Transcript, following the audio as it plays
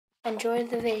Enjoy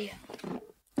the video.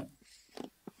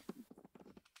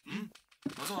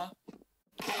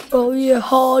 Oh, you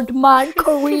hard man,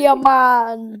 Korea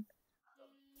man.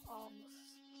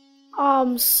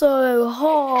 I'm so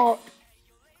hot.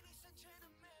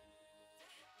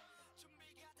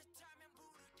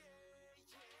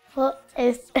 What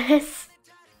is this?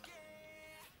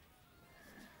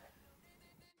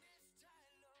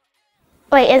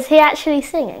 Wait, is he actually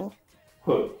singing?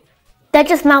 Who? They're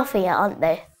just mouthing it, aren't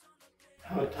they?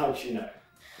 How do you know?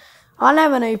 I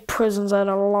never knew prisons had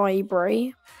a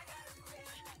library.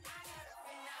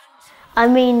 I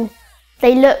mean,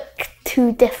 they look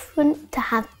too different to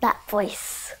have that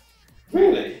voice.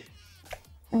 Really?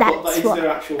 That's what.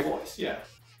 Their actual voice, yeah.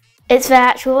 It's their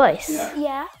actual voice?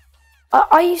 Yeah.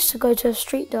 I used to go to a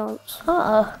street dance.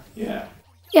 Oh. Yeah.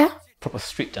 Yeah. Proper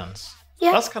street dance.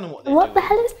 Yeah. That's kind of what they're What doing. the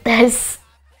hell is this?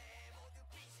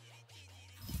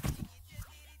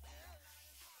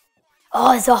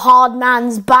 Oh, it's a hard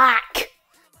man's back.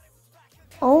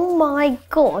 Oh my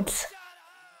god.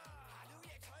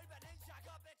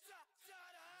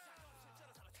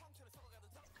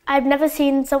 I've never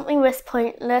seen something this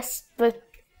pointless, but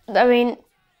I mean,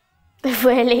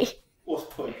 really. What's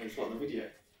pointless? What, the video?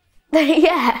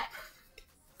 Yeah.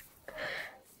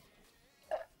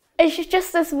 It's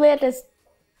just as weird as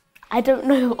I don't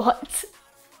know what.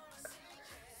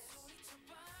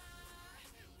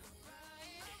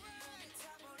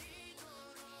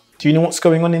 Do you know what's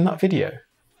going on in that video?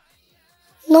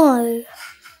 No.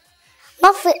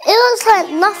 Nothing. It looks like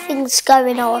nothing's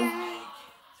going on.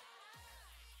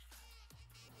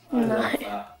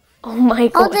 No. Oh my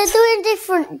god. Oh, they're doing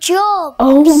different jobs.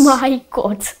 Oh my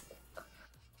god.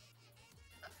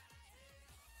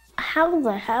 How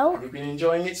the hell? Have you been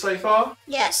enjoying it so far?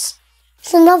 Yes.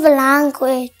 It's another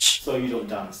language. So you don't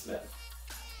dance then?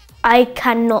 I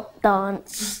cannot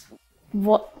dance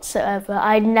whatsoever.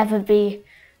 I'd never be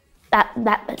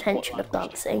that potential of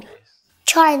dancing.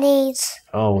 Chinese.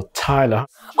 Oh, Tyler.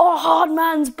 Oh, hard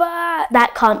man's back.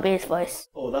 That can't be his voice.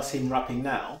 Oh, that's him rapping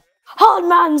now. Hard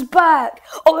man's back.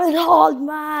 Oh, it's hard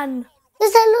man.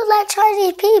 Does that look like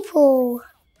Chinese people?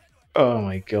 Oh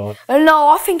my god. No,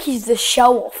 I think he's the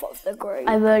show-off of the group.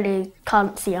 I really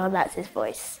can't see how that's his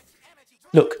voice.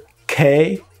 Look,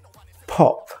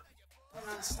 K-pop. I don't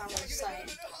understand what it's saying.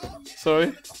 Sorry?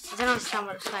 I don't understand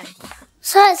what it's saying.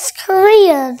 So it's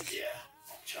Korean. Yeah,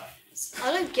 Chinese.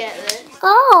 I don't get it.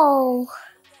 Oh.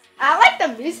 I like the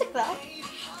music though.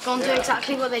 Go on, do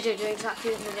exactly what they do. Do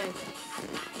exactly what they do.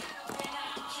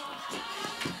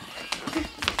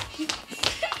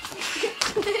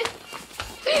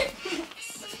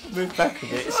 Move back a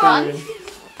bit, on. Syrian.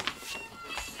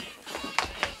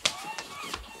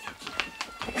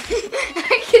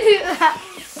 I can do that.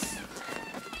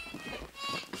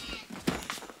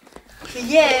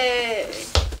 Yeah.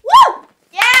 Woo!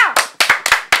 Yeah.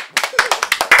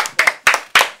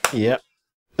 Yep.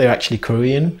 They're actually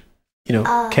Korean. You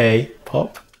know,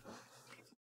 K-pop.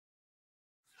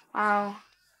 Wow.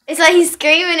 It's like he's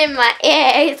screaming in my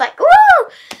ear. He's like, woo!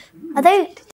 Are they